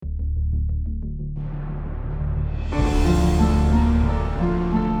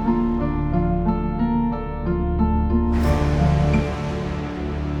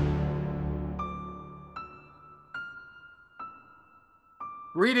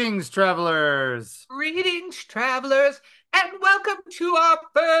Greetings, travelers. Greetings, travelers, and welcome to our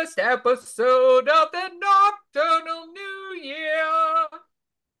first episode of the Nocturnal New Year.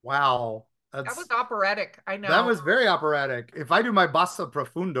 Wow, That was that's operatic, I that know. was very operatic. If I do my basso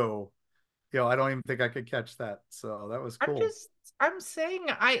profundo, I don't even think I could catch that. So that was I'm cool. just, I'm saying,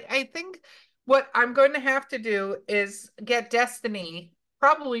 I think what I'm going to have to do is get Destiny,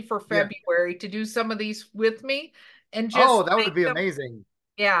 probably for Yeah. February, to do some of these with me and Oh, just that would make be them, amazing.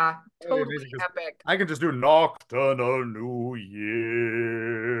 yeah, That would be totally amazing because epic. I can just do Nocturnal New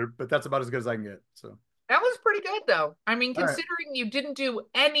Year, but that's about as good as I can get. So, That was pretty good, though. I mean, all right, considering you didn't do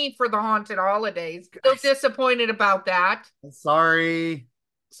any for the haunted holidays, still guys. disappointed about that. Sorry,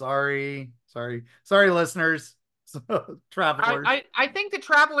 sorry, listeners, travelers. I think the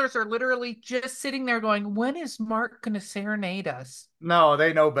travelers are literally just sitting there going, when is Mark going to serenade us? No,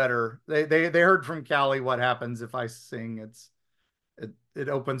 they know better. They heard from Callie what happens if I sing. It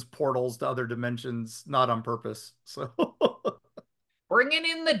opens portals to other dimensions, not on purpose. So Bringing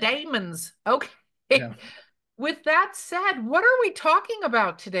in the daemons. Okay. yeah. With that said, what are we talking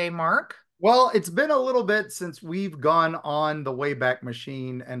about today, Mark? Well, it's been a little bit since we've gone on the Wayback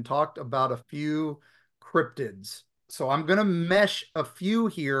Machine and talked about a few cryptids. So I'm going to mesh a few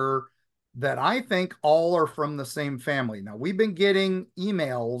here that I think all are from the same family. Now, we've been getting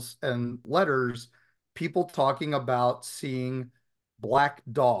emails and letters, people talking about seeing black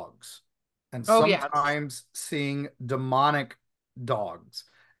dogs and Oh, yes. sometimes seeing demonic dogs.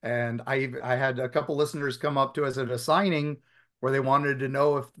 And I had a couple listeners come up to us at a signing where they wanted to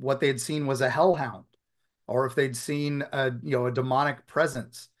know if what they'd seen was a hellhound or if they'd seen a demonic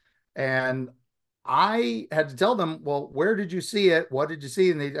presence. And I had to tell them, well, where did you see it? What did you see?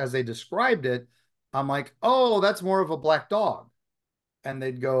 And as they described it, I'm like, oh, that's more of a black dog. And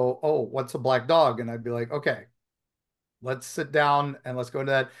they'd go, oh, what's a black dog? And I'd be like, okay, let's sit down and let's go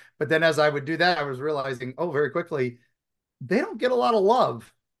into that. But then as I would do that, I was realizing, oh, very quickly, they don't get a lot of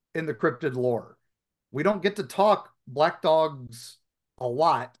love in the cryptid lore. We don't get to talk black dogs a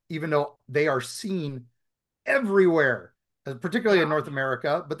lot, even though they are seen everywhere, particularly in Yeah. North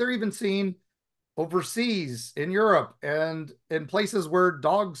America, but they're even seen overseas in Europe and in places where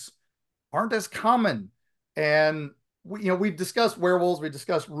dogs aren't as common. And we've discussed werewolves, we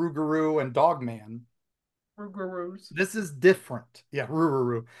discussed Rougarou and Dogman. Gurus. This is different. Yeah,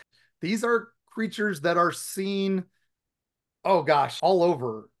 Rougarou. These are creatures that are seen, oh gosh, all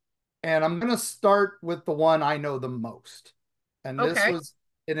over. And I'm going to start with the one I know the most. And this Okay. was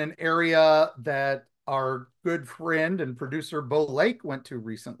in an area that our good friend and producer Bo Lake went to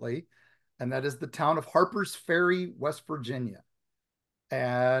recently. And that is the town of Harper's Ferry, West Virginia.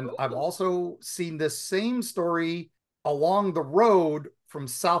 And I've Ooh. also seen this same story along the road from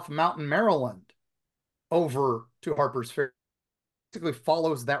South Mountain, Maryland, over to Harper's Ferry. Basically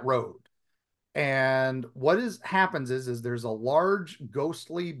follows that road. And what is happens is there's a large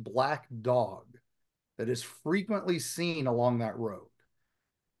ghostly black dog that is frequently seen along that road.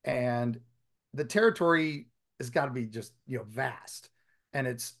 And the territory has got to be just, vast. And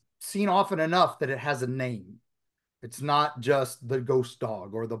it's seen often enough that it has a name. It's not just the ghost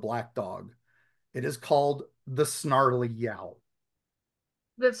dog or the black dog. It is called the Snarly Yow.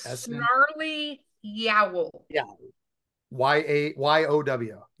 The S-N, snarly yowl. yeah,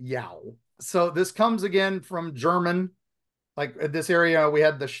 Yow. Yow. So this comes again from German. Like in this area, we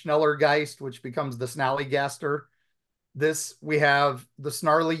had the Schnellergeist, which becomes the Snallygaster. This we have the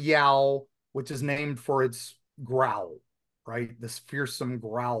Snarly Yow, which is named for its growl, right? This fearsome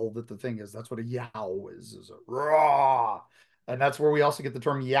growl that the thing is. That's what a yow is a raw. And that's where we also get the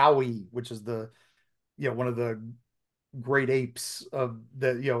term yowie, which is one of the great apes of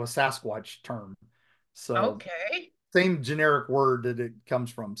a Sasquatch term. So Okay. same generic word that it comes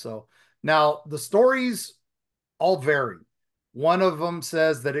from. So now the stories all vary. One of them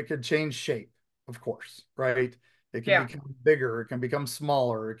says that it could change shape, of course, right? It can Yeah. become bigger, it can become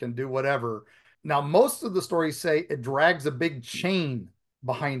smaller, it can do whatever. Now, most of the stories say it drags a big chain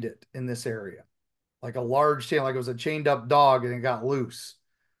behind it in this area, like a large chain, like it was a chained up dog and it got loose.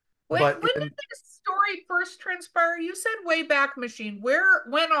 When But did this story first transpire? You said way back machine.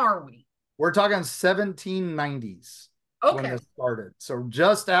 When are we? we're talking 1790s when Okay. this started. So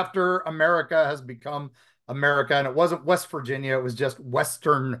just after America has become America, and it wasn't West Virginia, it was just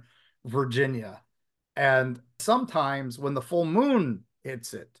Western Virginia. And sometimes when the full moon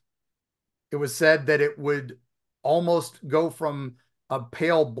hits it, it was said that it would almost go from a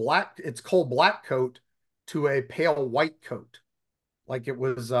pale black, its coal black coat, to a pale white coat, like it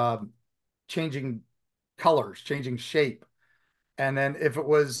was changing colors, changing shape. And then if it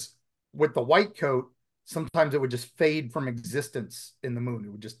was with the white coat, sometimes it would just fade from existence in the moon. It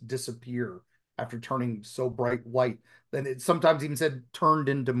would just disappear after turning so bright white. Then it sometimes even said turned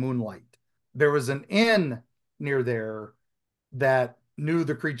into moonlight. There was an inn near there that knew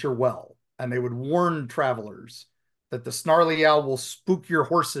the creature well, and they would warn travelers that the snarly owl will spook your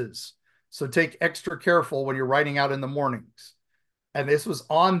horses. So take extra careful when you're riding out in the mornings. And this was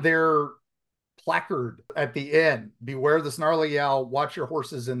on their placard at the inn. Beware the snarly owl, watch your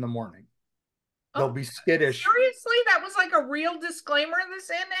horses in the morning. They'll Oh, be skittish. seriously? That was like a real disclaimer this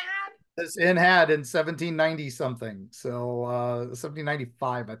inn had? This inn had in 1790 something. So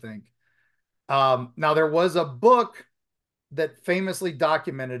 1795, I think. Now there was a book that famously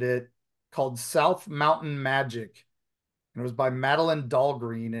documented it called South Mountain Magic. And it was by Madeline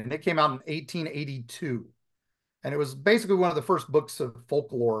Dahlgreen, and it came out in 1882. And it was basically one of the first books of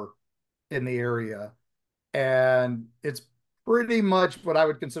folklore in the area. And it's pretty much what I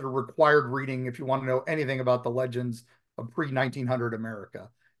would consider required reading if you want to know anything about the legends of pre 1900 America.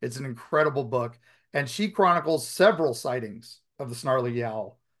 It's an incredible book. And she chronicles several sightings of the Snarly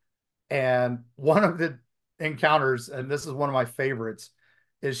Yow. And one of the encounters, and this is one of my favorites,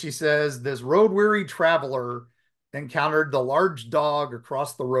 is she says this road weary traveler encountered the large dog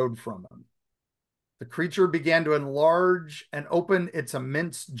across the road from him. The creature began to enlarge and open its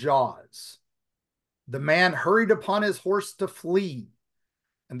immense jaws. The man hurried upon his horse to flee,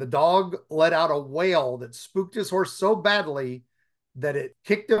 and the dog let out a wail that spooked his horse so badly that it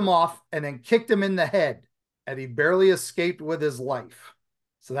kicked him off and then kicked him in the head, and he barely escaped with his life.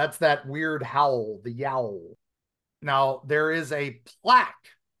 So that's that weird howl, the yowl. Now, there is a plaque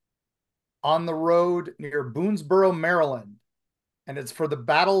on the road near Boonesboro, Maryland, and it's for the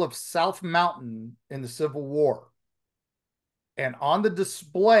Battle of South Mountain in the Civil War. And on the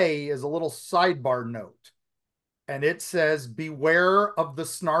display is a little sidebar note, and it says, "Beware of the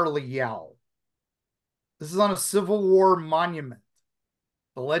Snarly Yow." This is on a Civil War monument.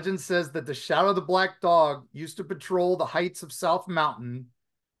 The legend says that the Shadow of the Black Dog used to patrol the heights of South Mountain.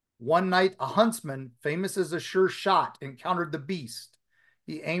 One night, a huntsman, famous as a sure shot, encountered the beast.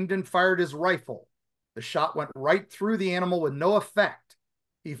 He aimed and fired his rifle. The shot went right through the animal with no effect.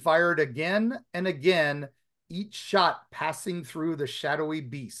 He fired again and again, each shot passing through the shadowy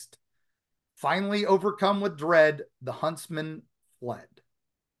beast. Finally, overcome with dread, the huntsman fled.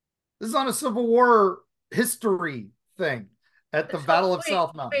 This is on a Civil War history thing at the So Battle of wait,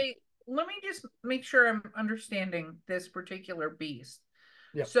 South Mountain. wait. Let me just make sure I'm understanding this particular beast.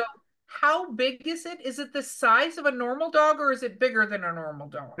 Yep. So how big is it? Is it the size of a normal dog or is it bigger than a normal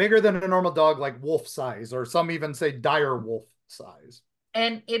dog? Bigger than a normal dog, like wolf size, or some even say dire wolf size.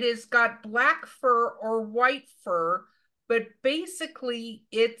 And it has got black fur or white fur, but basically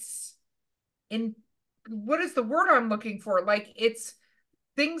it's in what is the word I'm looking for? Like it's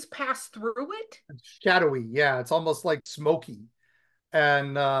things pass through it? It's shadowy, yeah. It's almost like smoky,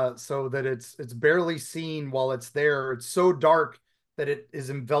 and so that it's barely seen while it's there. It's so dark that it is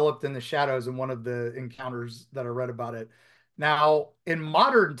enveloped in the shadows in one of the encounters that I read about it. Now, in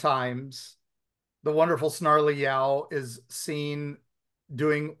modern times, the wonderful Snarly Yow is seen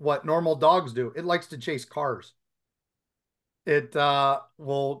doing what normal dogs do. It likes to chase cars. It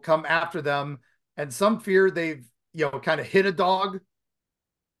will come after them, and some fear they've kind of hit a dog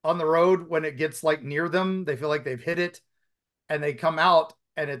on the road when it gets like near them. They feel like they've hit it, and they come out,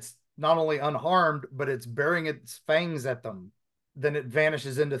 and it's not only unharmed, but it's bearing its fangs at them. Then it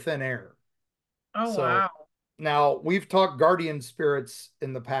vanishes into thin air. Oh So wow. now we've talked guardian spirits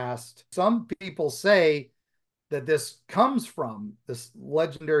in the past. Some people say that this comes from this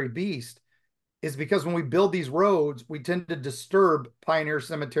legendary beast is because when we build these roads, we tend to disturb pioneer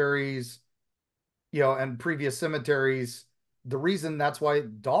cemeteries, and previous cemeteries. The reason that's why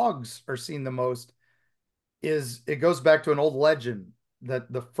dogs are seen the most is it goes back to an old legend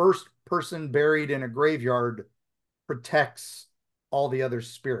that the first person buried in a graveyard protects all the other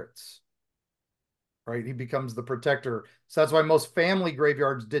spirits, right? He becomes the protector. So that's why most family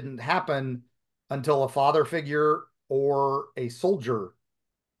graveyards didn't happen until a father figure or a soldier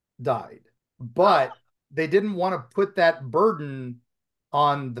died. Oh, But they didn't want to put that burden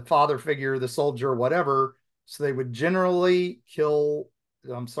on the father figure, the soldier, whatever. So they would generally kill,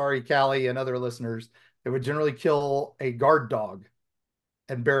 I'm sorry, Callie and other listeners, they would generally kill a guard dog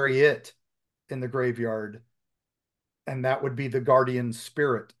and bury it in the graveyard. And that would be the guardian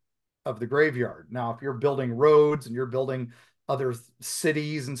spirit of the graveyard. Now, if you're building roads and you're building other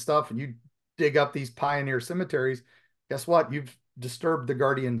cities and stuff, and you dig up these pioneer cemeteries, guess what? You've disturbed the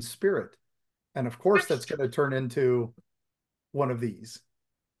guardian spirit. And of course, that's that's going to turn into one of these.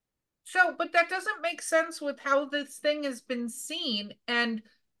 so, but that doesn't make sense with how this thing has been seen. And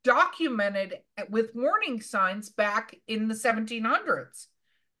documented with warning signs back in the 1700s,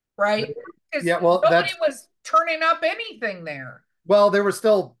 right? Because Yeah, well, nobody that's was turning up anything there. well, there were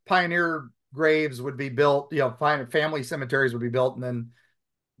still pioneer graves would be built, family cemeteries would be built, and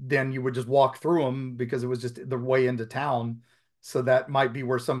then you would just walk through them because it was just the way into town. So that might be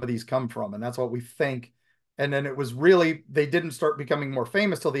where some of these come from, and that's what we think. And then it was really they didn't start becoming more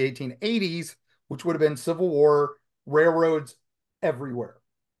famous till the 1880s, which would have been Civil War, railroads everywhere,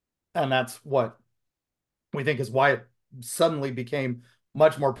 and that's what we think is why it suddenly became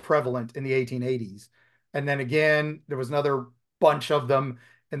much more prevalent in the 1880s. And then again, there was another bunch of them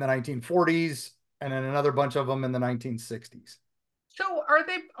in the 1940s, and then another bunch of them in the 1960s. So are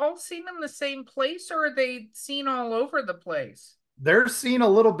they all seen in the same place or are they seen all over the place? They're seen a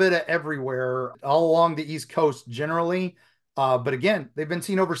little bit of everywhere, all along the East Coast generally. But again, they've been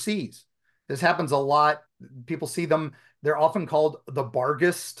seen overseas. This happens a lot. People see them. They're often called the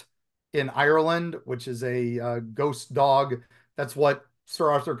Barghest in Ireland, which is a ghost dog. That's what Sir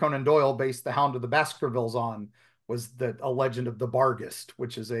Arthur Conan Doyle based The Hound of the Baskervilles on, was that a legend of the Barghest,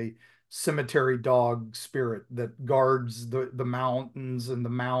 which is a cemetery dog spirit that guards the mountains and the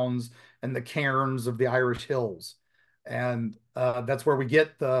mounds and the cairns of the Irish hills. And that's where we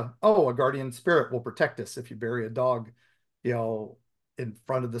get a guardian spirit will protect us if you bury a dog, you know, in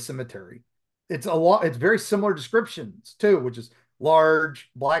front of the cemetery. It's a lot, it's very similar descriptions too, which is large,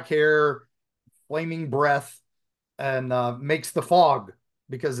 black hair, flaming breath, and makes the fog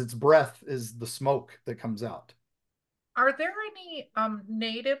because its breath is the smoke that comes out. Are there any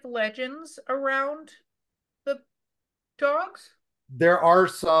native legends around the dogs? There are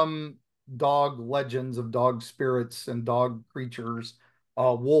some dog legends of dog spirits and dog creatures,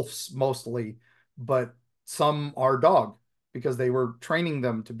 wolves mostly, but some are dog because they were training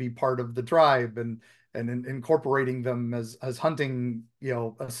them to be part of the tribe and incorporating them as hunting,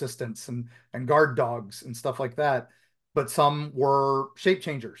 assistants and guard dogs and stuff like that. But some were shape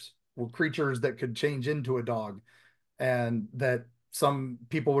changers, were creatures that could change into a dog, and that some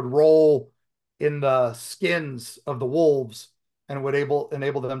people would roll in the skins of the wolves and would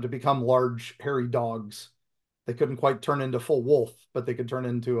enable them to become large hairy dogs. They couldn't quite turn into full wolf, but they could turn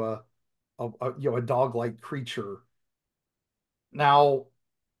into a dog-like creature. Now,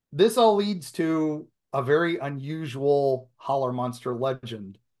 this all leads to a very unusual holler monster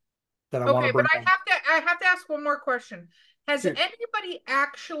legend that I want to Okay, but bring up. I have to ask one more question. Has Shoot. anybody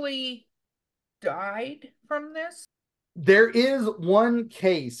actually died from this? There is one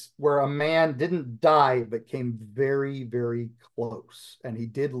case where a man didn't die but came very, very close, and he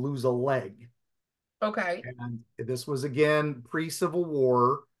did lose a leg. Okay. And this was again pre-Civil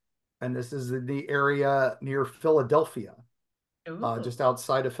War, and this is in the area near Philadelphia, Ooh. just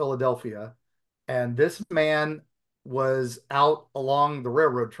outside of Philadelphia. And this man was out along the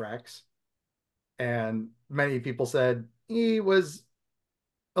railroad tracks, and many people said he was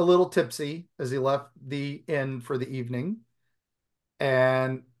a little tipsy as he left the inn for the evening.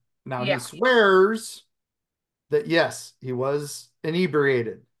 And now he Yeah. swears that yes, he was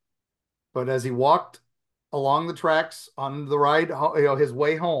inebriated, but as he walked along the tracks on the ride, his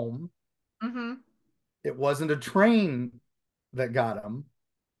way home, Mm-hmm. it wasn't a train that got him,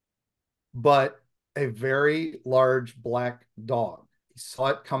 but a very large black dog. He saw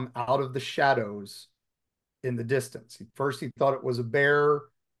it come out of the shadows in the distance. First, he thought it was a bear,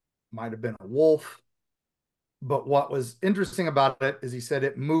 might have been a wolf. But what was interesting about it is he said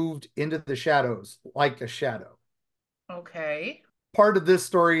it moved into the shadows like a shadow. Okay. Part of this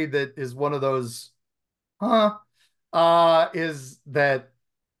story that is one of those, is that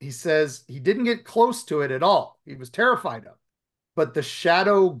he says he didn't get close to it at all. He was terrified of it. But the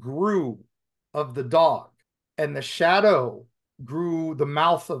shadow grew of the dog, and the shadow grew the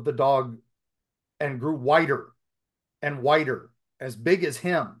mouth of the dog and grew whiter and whiter, as big as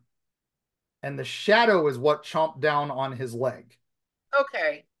him. And the shadow is what chomped down on his leg.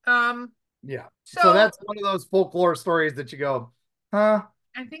 Okay. Yeah. So So that's one of those folklore stories that you go, huh?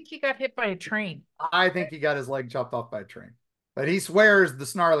 I think he got hit by a train. I think he got his leg chopped off by a train. But he swears the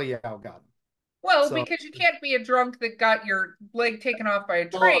Snarly Yow got him. Well, So because you can't be a drunk that got your leg taken off by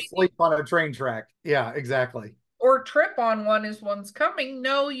a fall train asleep on a train track. Yeah, exactly. or trip on one as one's coming.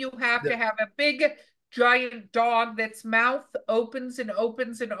 No, you have Yeah. to have a big, giant dog that's mouth opens and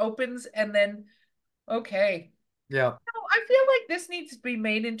opens and opens, and then, okay. Yeah. No, I feel like this needs to be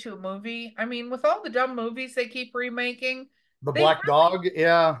made into a movie. I mean, with all the dumb movies they keep remaking, The they black dog.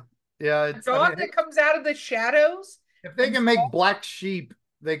 Yeah. Yeah. a It's, I dog mean, that comes out of the shadows if they and can make black sheep,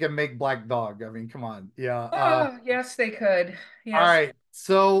 they can make black dog. I mean, come on. Yeah. oh, yes, they could. All Yes. right.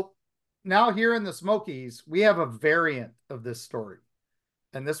 So now here in the Smokies, we have a variant of this story.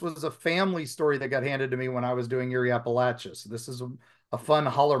 And this was a family story that got handed to me when I was doing Erie Appalachia. So this is a fun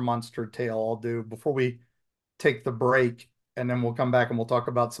holler monster tale I'll do before we take the break, and then we'll come back and we'll talk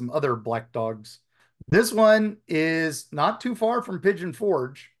about some other black dogs. This one is not too far from Pigeon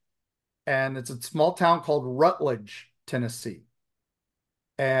Forge, and it's a small town called Rutledge, Tennessee.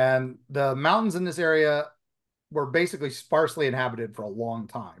 And the mountains in this area were basically sparsely inhabited for a long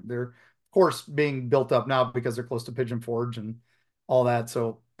time. They're, of course, being built up now because they're close to Pigeon Forge and all that.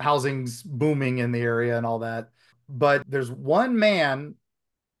 So housing's booming in the area and all that. But there's one man,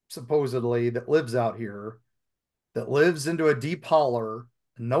 supposedly, that lives out here that lives into a deep holler.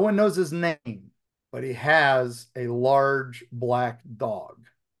 No one knows his name, but he has a large black dog.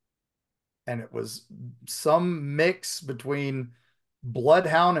 And it was some mix between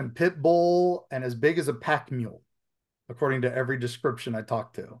bloodhound and pit bull and as big as a pack mule, according to every description I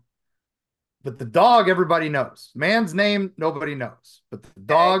talked to. But the dog, everybody knows. Man's name, nobody knows. But the Okay.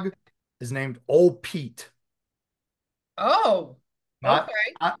 dog is named Old Pete. Oh, Not,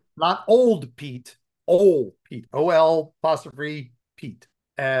 okay. not old Pete, Old Pete. OL apostrophe Pete.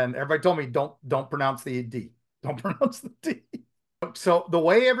 And everybody told me don't pronounce the D. Don't pronounce the D. So the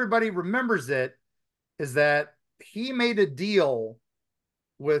way everybody remembers it is that he made a deal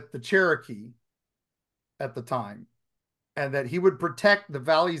with the Cherokee at the time, and that he would protect the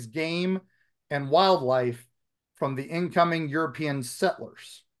valley's game and wildlife from the incoming European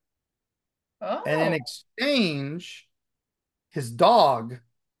settlers. And in Oh, exchange, his dog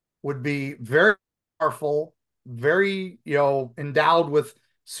would be very powerful, very, endowed with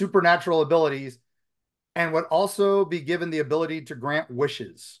supernatural abilities, and would also be given the ability to grant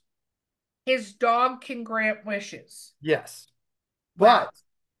wishes. his dog can grant wishes. Yes. Wow. But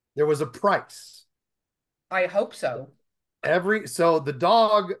there was a price. I hope so. So the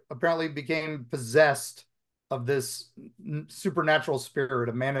dog apparently became possessed of this supernatural spirit,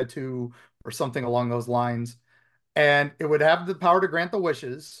 a Manitou or something along those lines, and it would have the power to grant the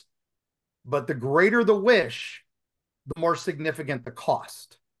wishes, but the greater the wish, the more significant the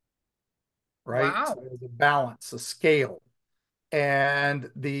cost, right? So Wow. there's a balance, a scale.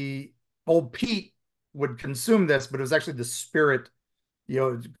 And the Old Pete would consume this, but it was actually the spirit,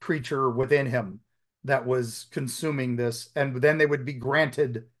 creature within him that was consuming this. And then they would be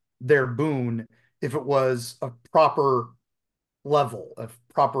granted their boon if it was a proper level, of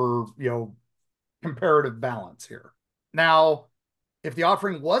proper, comparative balance here. Now, if the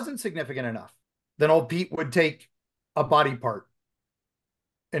offering wasn't significant enough, then Old Pete would take a body part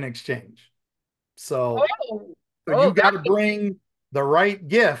in exchange. So, Oh, so you got that to bring the right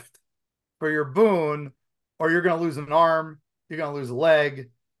gift for your boon, or you're going to lose an arm, you're going to lose a leg,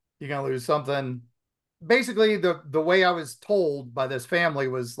 you're going to lose something. Basically, the way I was told by this family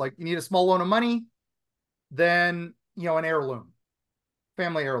was like, you need a small loan of money, then an heirloom,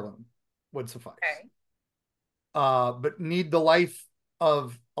 family heirloom would suffice. okay. But need the life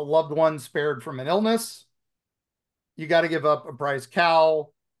of a loved one spared from an illness, you got to give up a prize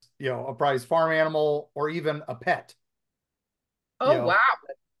cow, a prize farm animal, or even a pet, you Oh, know, wow.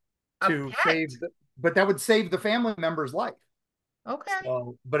 A to pet. but that would save the family member's life. Okay.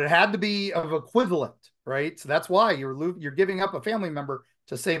 So, but it had to be of equivalent, right? So that's why you're giving up a family member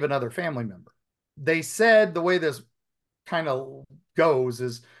to save another family member. They said the way this kind of goes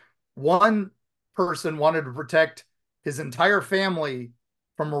is one person wanted to protect his entire family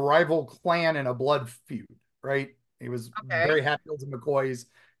from a rival clan in a blood feud, right? He was very Okay. Hatfields and McCoys.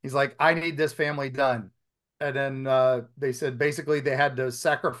 He's like, I need this family done. And then they said basically they had to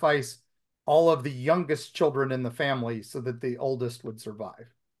sacrifice all of the youngest children in the family so that the oldest would survive.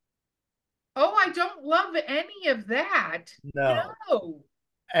 Oh, I don't love any of that. No. No.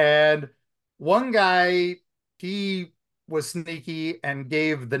 And one guy, he was sneaky and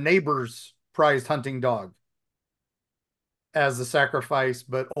gave the neighbor's prized hunting dog as a sacrifice,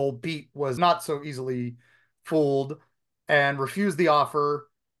 but old Pete was not so easily fooled and refused the offer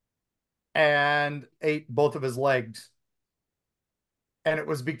and ate both of his legs. And it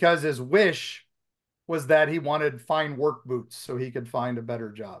was because his wish was that he wanted fine work boots so he could find a better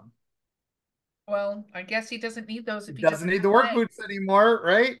job. Well, I guess he doesn't need those He if he doesn't doesn't need have the work legs. boots anymore,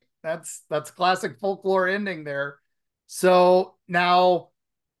 right? That's classic folklore ending there. So now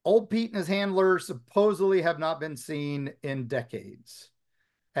old Pete and his handler supposedly have not been seen in decades.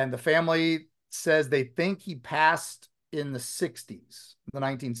 And the family says they think he passed in the 60s, the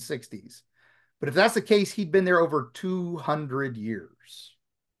 1960s. But if that's the case, he'd been there over 200 years.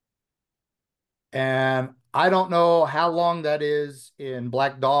 And I don't know how long that is in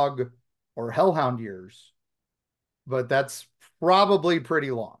Black Dog or Hellhound years, but that's probably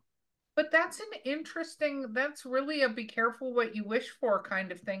pretty long. But that's an interesting, that's really a be careful what you wish for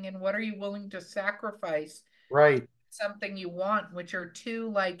kind of thing. And what are you willing to sacrifice Right. something you want, which are two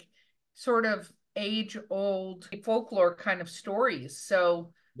like sort of age old folklore kind of stories.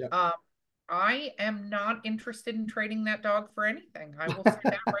 So Yep. um, I am not interested in trading that dog for anything. I will say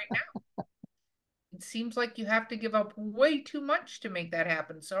that right now. It seems like you have to give up way too much to make that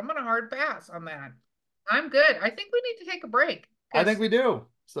happen. So I'm going to hard pass on that. I'm good. I think we need to take a break I think because we do.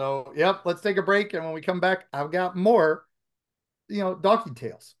 So, yep, let's take a break. And when we come back, I've got more, donkey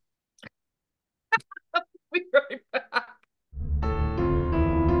tales. we'll be right back.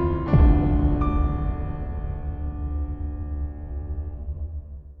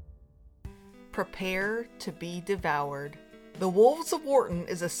 Prepare to be devoured. The Wolves of Wharton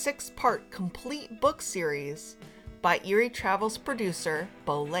is a 6-part complete book series by Erie Travels producer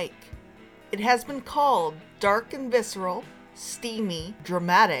Bo Lake. It has been called dark and visceral, steamy,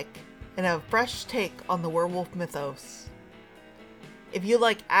 dramatic, and a fresh take on the werewolf mythos. If you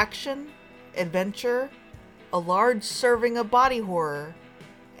like action, adventure, a large serving of body horror,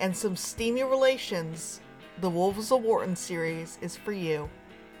 and some steamy relations, the Wolves of Wharton series is for you.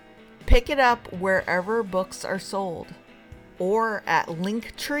 Pick it up wherever books are sold or at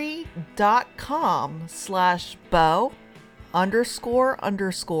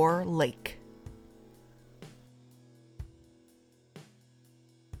linktree.com/bow__lake.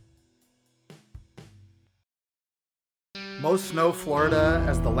 Most know Florida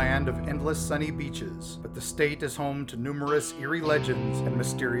as the land of endless sunny beaches, but the state is home to numerous eerie legends and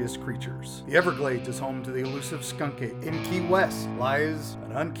mysterious creatures. The Everglades is home to the elusive skunk ape. In Key West lies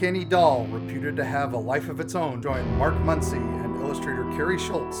an uncanny doll reputed to have a life of its own. Join Mark Muncy and illustrator Carrie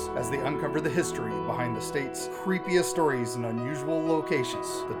Schultz as they uncover the history behind the state's creepiest stories and unusual locations.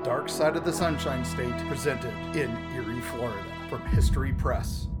 The Dark Side of the Sunshine State, presented in Erie, Florida, from History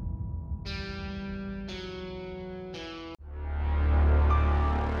Press.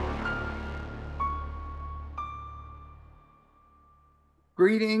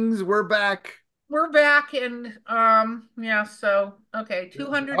 Greetings, we're back. We're back and yeah, so okay,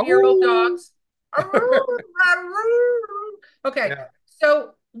 200-year-old Oh, dogs. Okay, yeah.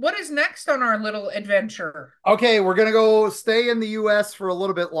 so what is next on our little adventure? Okay, we're gonna go stay in the U.S. for a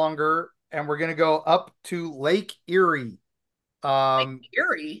little bit longer, and we're gonna go up to Lake Erie. Lake Um,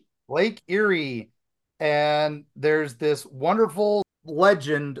 Erie. Lake Erie, and there's this wonderful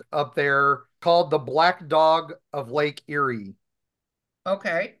legend up there called the Black Dog of Lake Erie.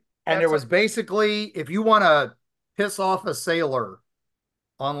 Okay, And it that's was basically if you want to piss off a sailor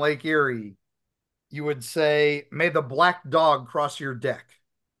on Lake Erie, you would say, "May the black dog cross your deck."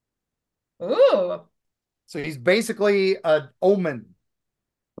 ooh, So he's basically an omen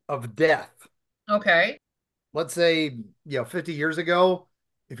of death. okay. Let's say, 50 years ago,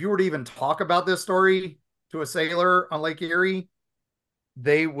 if you were to even talk about this story to a sailor on Lake Erie,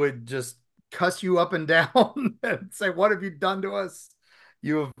 they would just cuss you up and down and say, "What have you done to us?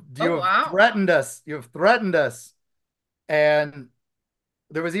 You Oh have wow. threatened us. You have threatened us." And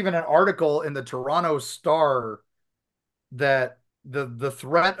there was even an article in the Toronto Star that the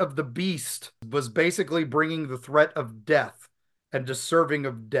threat of the beast was basically bringing the threat of death and deserving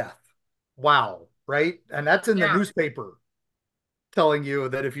of death. Wow, right? And that's in the Yeah. newspaper telling you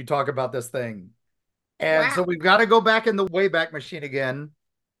that if you talk about this thing. And Wow. so we've got to go back in the Wayback Machine again.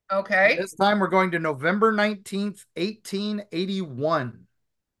 And Okay. this time we're going to November 19th, 1881.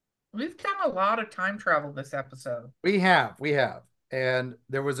 We've done a lot of time travel this episode. We have. And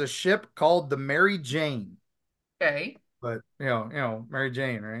there was a ship called the Mary Jane. Okay. But Mary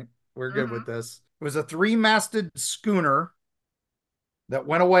Jane, right? We're good with Hmm. this. It was a three-masted schooner that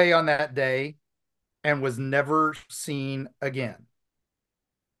went away on that day and was never seen again.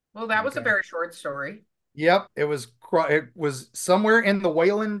 Well, that was a Okay. very short story. Yep, it was somewhere in the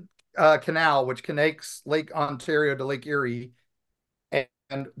Wayland Canal, which connects Lake Ontario to Lake Erie,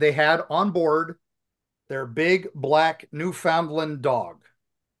 and they had on board their big black Newfoundland dog,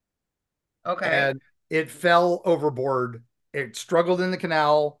 Okay. and it fell overboard. It struggled in the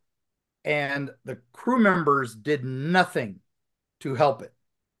canal, and the crew members did nothing to help it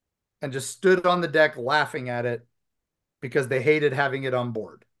and just stood on the deck laughing at it because they hated having it on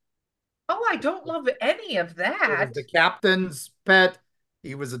board. Oh, I don't love any of It was that. the captain's pet.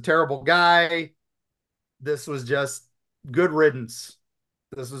 He was a terrible guy. This was just good riddance.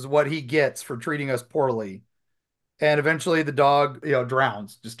 This is what he gets for treating us poorly. And eventually the dog,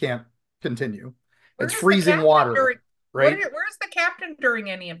 drowns, just can't continue. It's Where is the freezing captain water, during right? where's the captain during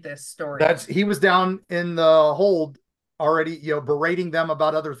any of this story? That's he was down in the hold already, berating them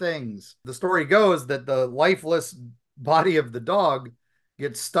about other things. The story goes that the lifeless body of the dog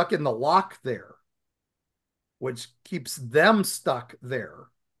gets stuck in the lock there, which keeps them stuck there.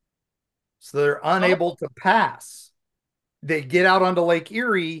 So they're unable Oh, to pass. They get out onto Lake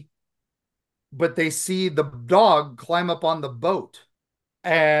Erie, but they see the dog climb up on the boat,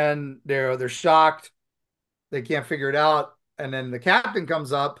 and they're shocked. They can't figure it out. And then the captain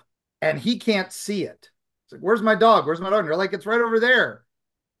comes up and he can't see it. It's like, where's my dog? Where's my dog? And they're like, it's right over there.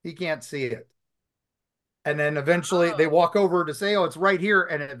 He can't see it. And then eventually they oh, walk over to say, oh, it's right here,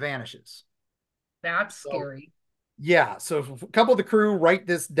 and it vanishes. that's So, scary. yeah. So a couple of the crew write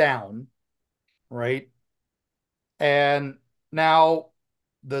this down, right? And now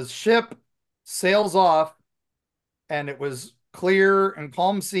the ship sails off, and it was clear and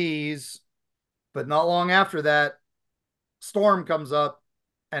calm seas. But not long after that, storm comes up,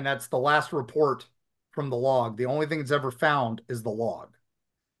 and that's the last report from the log. The only thing that's ever found is the log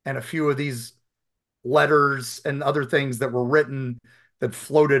and a few of these letters and other things that were written that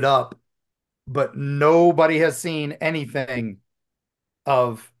floated up, but nobody has seen anything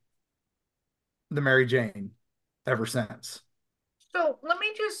of the Mary Jane ever since. So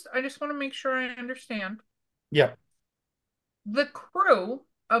I just want to make sure I understand. Yep. The crew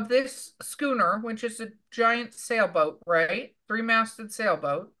of this schooner, which is a giant sailboat, right? Three-masted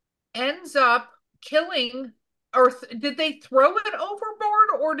sailboat, ends up killing, or did they throw it overboard,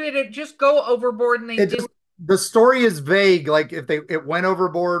 or did it just go overboard and they It didn't? just the story is vague, like if it went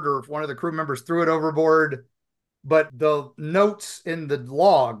overboard or if one of the crew members threw it overboard, but the notes in the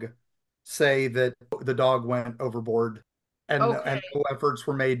log say that the dog went overboard, and Okay, no efforts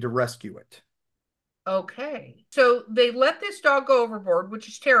were made to rescue it. okay. So they let this dog go overboard, which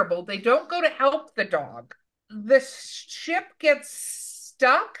is terrible. They don't go to help the dog. The ship gets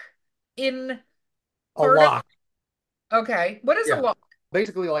stuck in A part of, lock. okay. What is a Yeah. lock?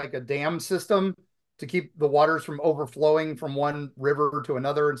 Basically like a dam system to keep the waters from overflowing from one river to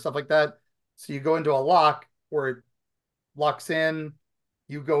another and stuff like that. So you go into a lock where it locks in,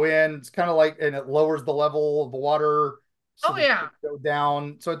 you go in, it's kind of like, and it lowers the level of the water so Oh that you yeah. go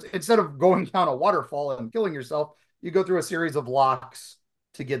down. So it's, instead of going down a waterfall and killing yourself, you go through a series of locks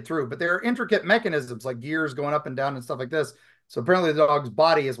to get through. But there are intricate mechanisms like gears going up and down and stuff like this. So apparently the dog's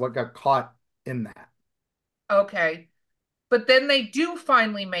body is what got caught in that. Okay. But then they do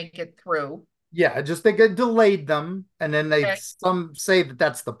finally make it through. Yeah, just they get delayed them, and then they Okay. some say that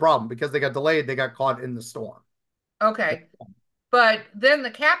that's the problem because they got delayed. They got caught in the storm. Okay. But then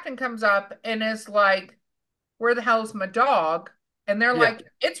the captain comes up and is like, where the hell's my dog? And they're Yeah, like,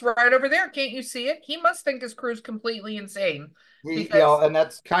 it's right over there. Can't you see it? He must think his crew's completely insane because, and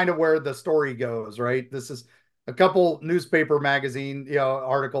that's kind of where the story goes, right? This is a couple newspaper magazine,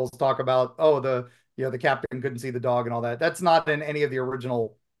 articles talk about, oh, the captain couldn't see the dog and all that. That's not in any of the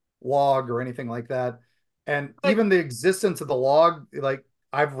original log or anything like that. And but even the existence of the log, like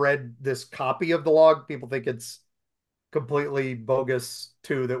I've read this copy of the log, people think it's completely bogus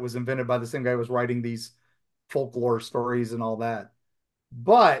too, that was invented by the same guy who was writing these folklore stories and all that.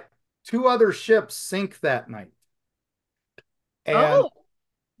 But two other ships sink that night. And oh,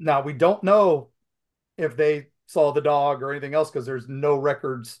 now we don't know if they saw the dog or anything else because there's no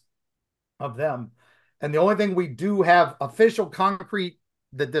records of them. And the only thing we do have official concrete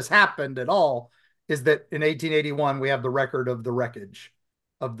that this happened at all is that in 1881 we have the record of the wreckage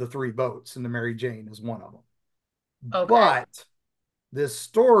of the three boats, and the Mary Jane is one of them. okay. But this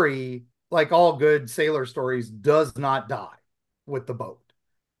story, like all good sailor stories, does not die with the boat.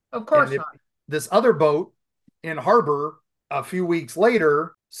 Of And course if not. this other boat in harbor a few weeks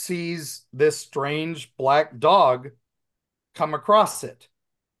later sees this strange black dog come across it.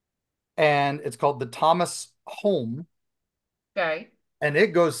 And it's called the Thomas Home. Okay. And it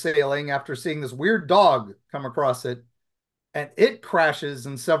goes sailing after seeing this weird dog come across it. And it crashes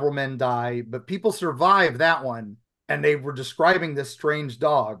and several men die, but people survive that one. And they were describing this strange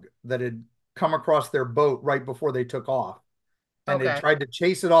dog that had come across their boat right before they took off. And they Okay. tried to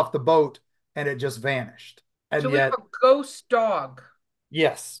chase it off the boat, and it just vanished. So And we yet, have a ghost dog.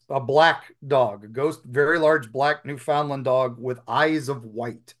 yes, a black dog, a ghost, very large black Newfoundland dog with eyes of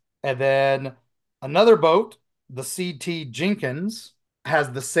white. And then another boat, the CT Jenkins,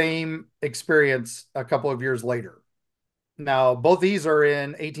 has the same experience a couple of years later. Now, both these are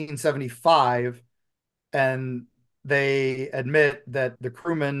in 1875, and they admit that the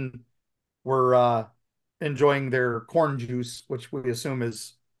crewmen were enjoying their corn juice, which we assume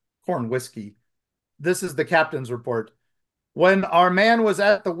is corn whiskey. This is the captain's report. When our man was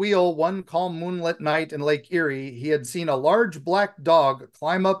at the wheel one calm moonlit night in Lake Erie, he had seen a large black dog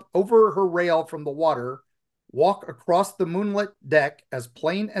climb up over her rail from the water, walk across the moonlit deck as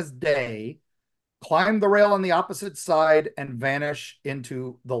plain as day, climb the rail on the opposite side, and vanish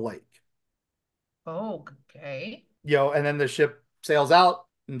into the lake. Oh, okay. And then the ship sails out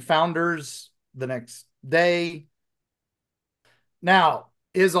and founders the next day. Now,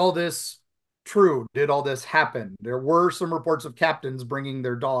 is all this true? Did all this happen? There were some reports of captains bringing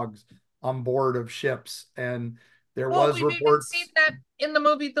their dogs on board of ships, and there Well, was we've even seen reports. that in the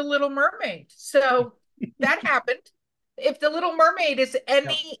movie The Little Mermaid. So that happened. If The Little Mermaid is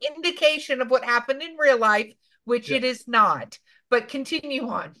Yeah, any indication of what happened in real life, which yeah. it is not, but continue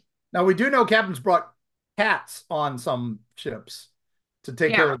on. Now we do know captains brought cats on some ships to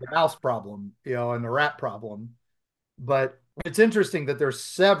take care Yeah. of the mouse problem, and the rat problem. But it's interesting that there's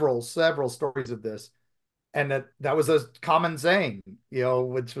several stories of this, and that was a common saying,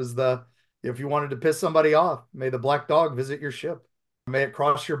 which was the if you wanted to piss somebody off, may the black dog visit your ship, may it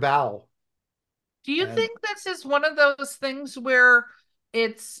cross your bow. Do you And think this is one of those things where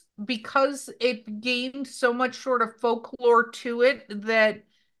it's because it gained so much sort of folklore to it that,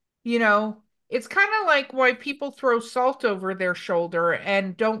 you know, it's kind of like why people throw salt over their shoulder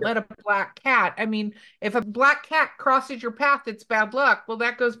and don't let a black cat. I mean, if a black cat crosses your path, it's bad luck. Well,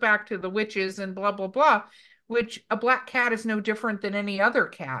 that goes back to the witches and blah, blah, blah, which a black cat is no different than any other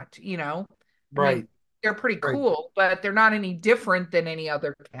cat. I mean, right, they're pretty right. cool, but they're not any different than any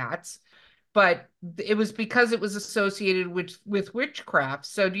other cats. But it was because it was associated with witchcraft.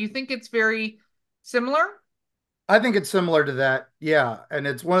 So do you think it's very similar? I think it's similar to that. Yeah. And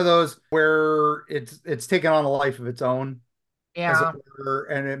it's one of those where it's taken on a life of its own, as it Yeah. were.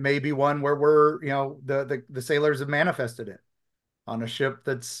 And it may be one where we're, the sailors have manifested it on a ship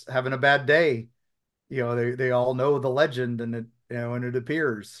that's having a bad day. They all know the legend, and it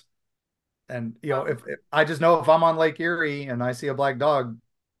appears. And if I just know if I'm on Lake Erie and I see a black dog,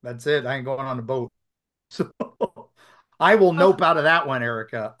 that's it. I ain't going on a boat. So I will Well, nope out of that one,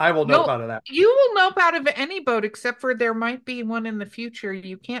 Erica. I will nope you'll out of that. you will nope out of any boat except for there might be one in the future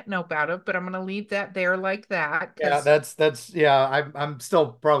you can't nope out of, but I'm going to leave that there like that Yeah, because that's yeah. I'm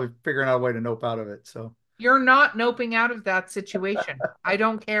still probably figuring out a way to nope out of it. So you're not noping out of that situation. I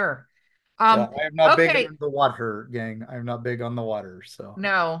don't care. yeah, I am not big Okay, on the water, gang. I'm not big on the water. So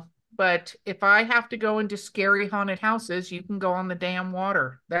no, but if I have to go into scary haunted houses, you can go on the damn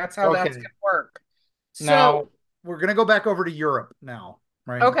water. That's how that's okay, going to work. So, now we're gonna go back over to Europe now,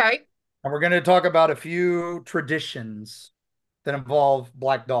 right? okay. And we're gonna talk about a few traditions that involve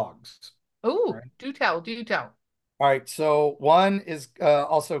black dogs. Oh, Right. do tell, do tell. All right. So one is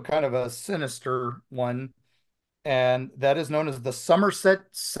also kind of a sinister one, and that is known as the Somerset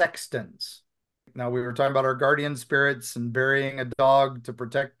Sextons. Now, we were talking about our guardian spirits and burying a dog to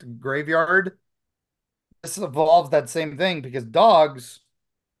protect the graveyard. This evolved that same thing because dogs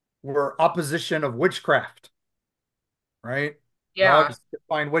were opposition of witchcraft, right? Yeah, Dogs could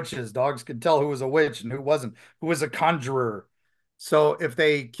find witches. Dogs could tell who was a witch and who wasn't, who was a conjurer. So if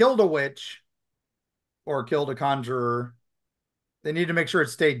they killed a witch or killed a conjurer, they need to make sure it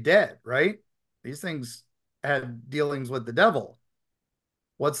stayed dead, right? These things had dealings with the devil.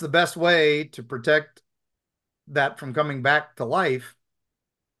 What's the best way to protect that from coming back to life?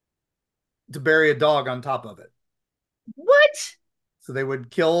 To bury a dog on top of it. what? So they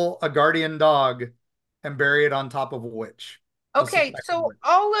would kill a guardian dog and bury it on top of a witch, a Okay, suspected so witch.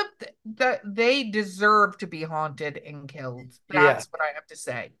 all of they deserve to be haunted and killed. Yeah, That's what I have to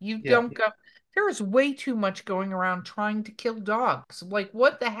say. You yeah. don't go. There is way too much going around trying to kill dogs. Like,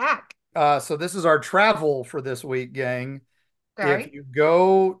 what the heck? So this is our travel for this week, gang. If Okay. you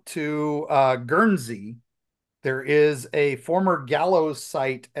go to Guernsey, there is a former gallows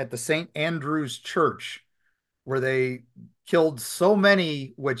site at the St. Andrew's Church where they killed so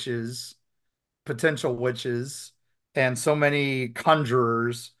many witches, potential witches, and so many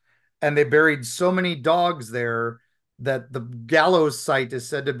conjurers, and they buried so many dogs there that the gallows site is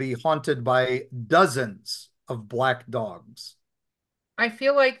said to be haunted by dozens of black dogs. I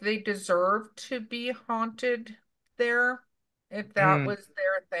feel like they deserve to be haunted there if that Mm. was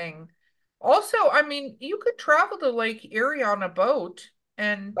their thing. Also, I mean, you could travel to Lake Erie on a boat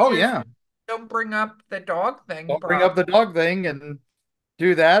and Oh just yeah, don't bring up the dog thing, don't bring up the probably. dog thing and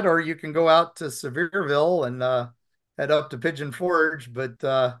do that, or you can go out to Sevierville and head up to Pigeon Forge, but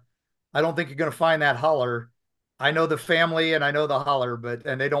I don't think you're going to find that holler. I know the family and I know the holler,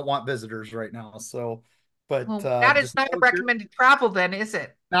 and they don't want visitors right now. So, but Well, that is just not a know you're recommended travel then, is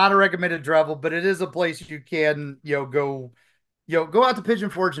it? not a recommended travel, but it is a place you can, go, go out to Pigeon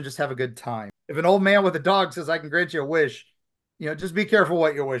Forge and just have a good time. If an old man with a dog says, I can grant you a wish, just be careful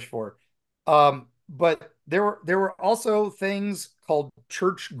what you wish for. But there were also things called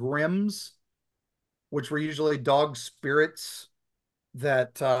church grims, which were usually dog spirits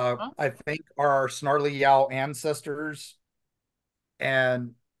that Huh? I think are our Snarly Yow ancestors.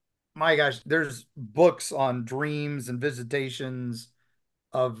 And my gosh, there's books on dreams and visitations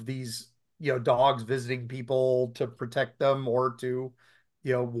of these, dogs visiting people to protect them or to,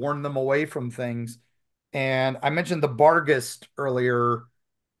 warn them away from things. And I mentioned the Bargist earlier.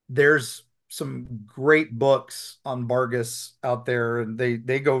 There's some great books on Bargus out there, and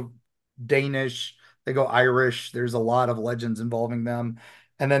they go Danish, they go Irish. There's a lot of legends involving them.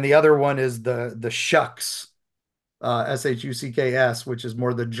 And then the other one is the Shucks, Shucks, which is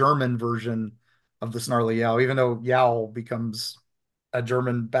more the German version of the Snarly Yow, even though Yow becomes a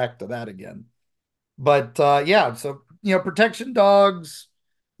German back to that again. But yeah, so protection dogs,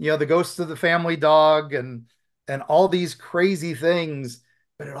 the ghost of the family dog, and all these crazy things,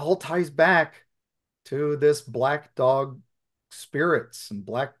 but it all ties back to this black dog spirits and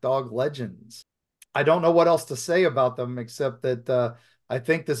black dog legends. I don't know what else to say about them except that I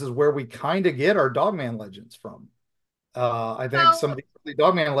think this is where we kind of get our Dogman legends from. I think some of Well, the early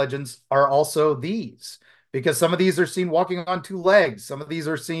Dogman legends are also these, because some of these are seen walking on two legs, some of these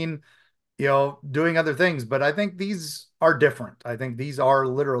are seen, doing other things, but I think these are different. I think these are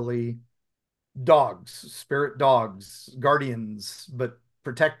literally dogs, spirit dogs, guardians, but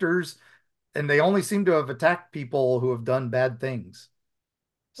protectors, and they only seem to have attacked people who have done bad things.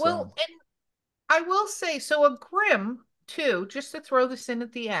 So, and I will say, so a Grimm, too, just to throw this in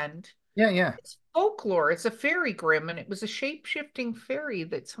at the end, yeah, yeah, it's folklore. It's a fairy Grimm, and it was a shape-shifting fairy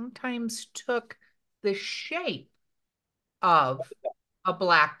that sometimes took the shape of a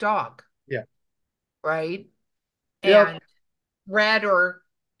black dog, yeah, right? yep, And red or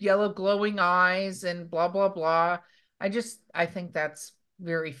yellow glowing eyes and blah, blah, blah. I think that's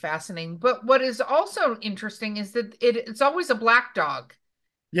very fascinating. But what is also interesting is that it's always a black dog.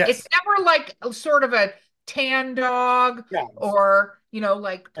 It's yes, never like sort of a tan dog yes, or,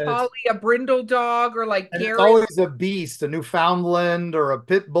 like and it's Polly, a brindle dog, or like and it's Garrett. always a beast, a Newfoundland or a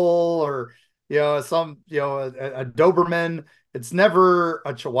pit bull or some a Doberman. It's never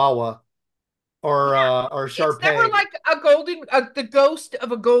a Chihuahua or a It's never Shar-Pei. like the ghost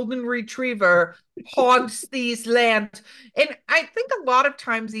of a golden retriever haunts these lands. And I think a lot of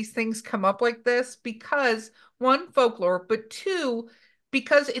times these things come up like this because one, folklore, but two,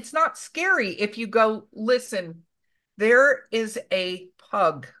 because it's not scary if you go, listen, there is a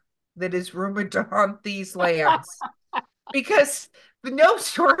pug that is rumored to haunt these lands. Because no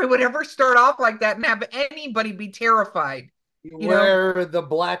story would ever start off like that and have anybody be terrified. You know, Beware the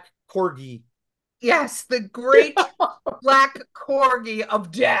black corgi. yes, the great black corgi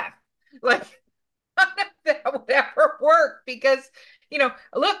of death. Like, none of that would ever work because,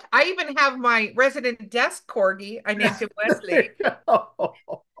 look, I even have my resident desk corgi. I named him Wesley. There you go.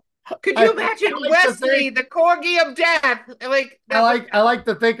 Could I, you I imagine like to think Wesley, the corgi of death? Like, that would, I like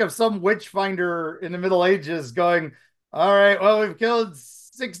to think of some witch finder in the Middle Ages going, all right, well, we've killed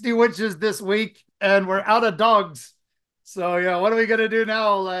 60 witches this week and we're out of dogs. So yeah, what are we gonna do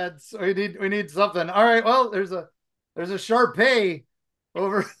now, lads? We need something. All right, well, there's a Shar-Pei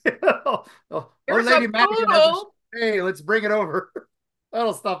over. Oh, there's a Lady Madigan has a poodle. Shar-Pei. Let's bring it over.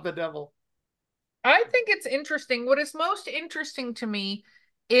 That'll stop the devil. I think it's interesting. What is most interesting to me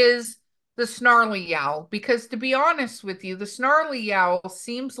is the Snarly Yow, because to be honest with you, the Snarly Yow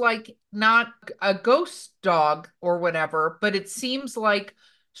seems like not a ghost dog or whatever, but it seems like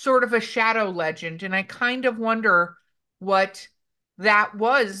sort of a shadow legend. And I kind of wonder what that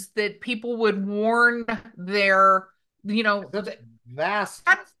was that people would warn their, It's such vast,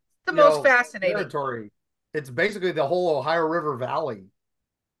 that's the most fascinating. territory. It's basically the whole Ohio River Valley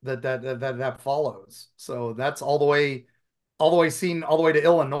that follows. So that's all the way seen all the way to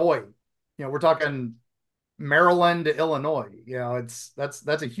Illinois. We're talking Maryland to Illinois.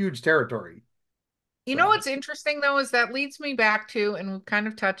 That's a huge territory. You know So what's interesting though is that leads me back to, and we've kind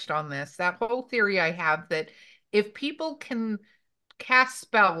of touched on this, that whole theory I have that if people can cast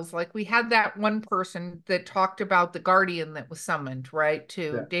spells, like we had that one person that talked about the guardian that was summoned, right, to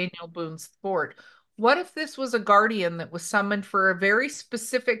yeah, Daniel Boone's fort. What if this was a guardian that was summoned for a very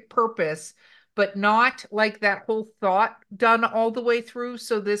specific purpose, but not like that whole thought done all the way through?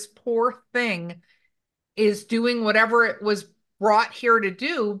 So this poor thing is doing whatever it was brought here to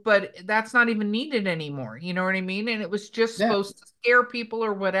do, but that's not even needed anymore. You know what I mean? And it was just yeah. supposed to scare people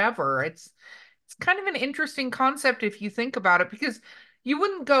or whatever. It's kind of an interesting concept if you think about it, because you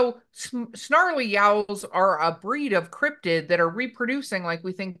wouldn't go snarly yowls are a breed of cryptid that are reproducing like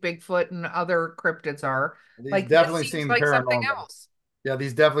we think Bigfoot and other cryptids are. These Like this definitely seems seem like something paranormal. else. Yeah,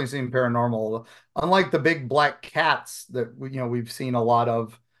 these definitely seem paranormal. Unlike the big black cats that we've seen a lot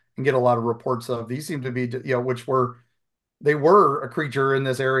of and get a lot of reports of. These seem to be, which were they were a creature in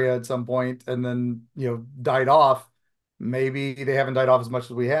this area at some point and then, died off. Maybe they haven't died off as much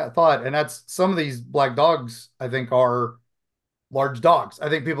as we had thought. And that's some of these black dogs, I think, are large dogs. I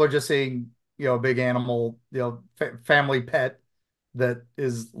think people are just seeing, a big animal, family pet that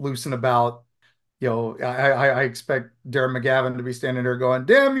is loose and about. I expect Darren McGavin to be standing there going,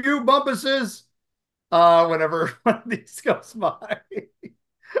 "Damn you, Bumpuses!" Whenever one of these goes by.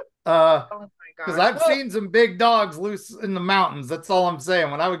 Uh, Oh my because gosh. I've Well, seen some big dogs loose in the mountains. That's all I'm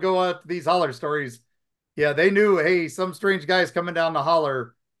saying. When I would go out to these holler stories, yeah, they knew, hey, some strange guy's coming down the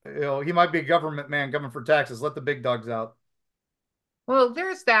holler. He might be a government man coming for taxes. Let the big dogs out. well,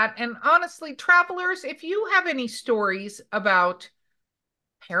 there's that. And honestly, travelers, if you have any stories about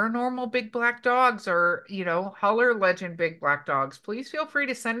paranormal big black dogs or, holler legend big black dogs, please feel free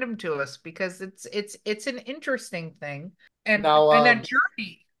to send them to us because it's an interesting thing Now, and a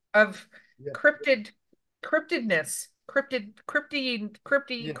journey of yeah, cryptid cryptidness,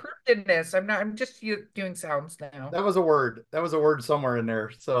 yeah, cryptidness. I'm just doing sounds now. that was a word. That was a word somewhere in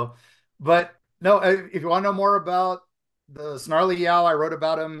there. So, but no, if you want to know more about the Snarly Yow, I wrote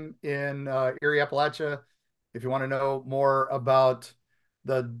about him in Erie, Appalachia. If you want to know more about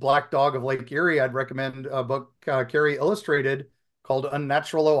the Black Dog of Lake Erie, I'd recommend a book Carrie illustrated called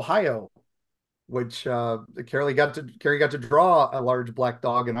Unnatural Ohio, which Carrie got to draw a large black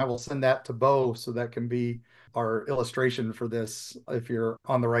dog, and I will send that to Bo so that can be our illustration for this if you're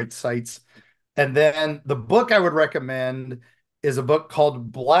on the right sites. And then the book I would recommend is a book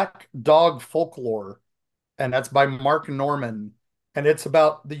called Black Dog Folklore, and that's by Mark Norman, and it's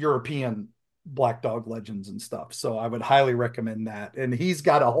about the European black dog legends and stuff. So I would highly recommend that. And he's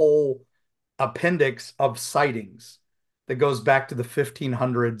got a whole appendix of sightings that goes back to the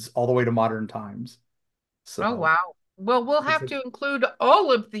 1500s all the way to modern times. Oh, So wow. Well, we'll it's have a, to include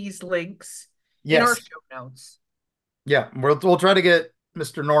all of these links in our yes, show notes. yeah, we'll try to get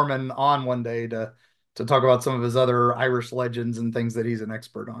Mr. Norman on one day to talk about some of his other Irish legends and things that he's an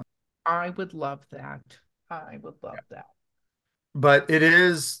expert on. I would love that. I would Yeah. love that. But it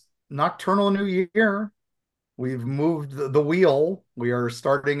is Nocturnal New Year. We've moved the wheel. We are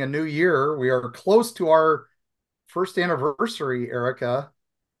starting a new year. We are close to our first anniversary, Erica.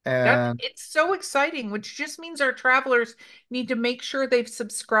 That And it's so exciting, which just means our travelers need to make sure they've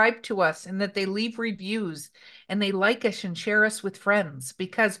subscribed to us and that they leave reviews and they like us and share us with friends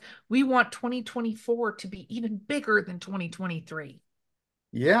because we want 2024 to be even bigger than 2023.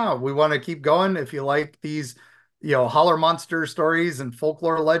 yeah, we want to keep going. If you like these, holler monster stories and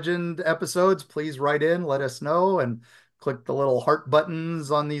folklore legend episodes, please write in, let us know, and click the little heart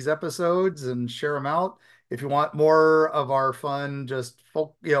buttons on these episodes and share them out. If you want more of our fun, just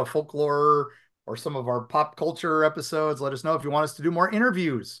folklore or some of our pop culture episodes, let us know. If you want us to do more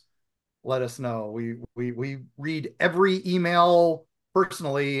interviews, let us know. We read every email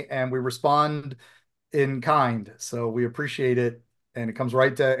personally and we respond in kind. So we appreciate it. And it comes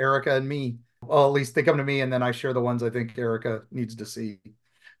right to Erica and me. Well, at least they come to me and then I share the ones I think Erica needs to see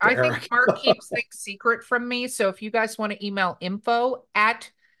to I think Erica. Mark keeps things secret from me. So if you guys want to email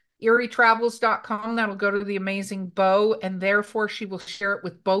info@erietravels.com, that'll go to the amazing Bo, and therefore she will share it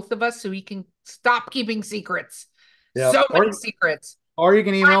with both of us so he can stop keeping secrets. So Yep. many secrets. Or you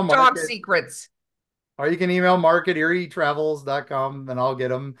can email Black Mark dog at secrets. or you can email Mark at erietravels.com and I'll get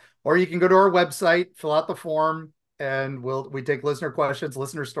them. Or you can go to our website, fill out the form, and we take listener questions,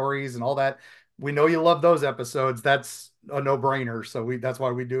 listener stories, and all that. We know you love those episodes. That's a no-brainer. So that's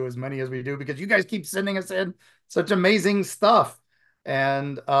why we do as many as we do, because you guys keep sending us in such amazing stuff.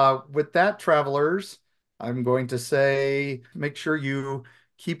 And with that, travelers, I'm going to say make sure you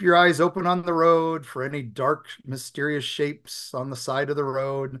keep your eyes open on the road for any dark, mysterious shapes on the side of the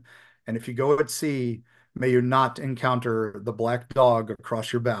road. And if you go at sea, may you not encounter the black dog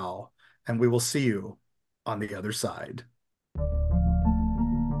across your bow, and we will see you on the other side.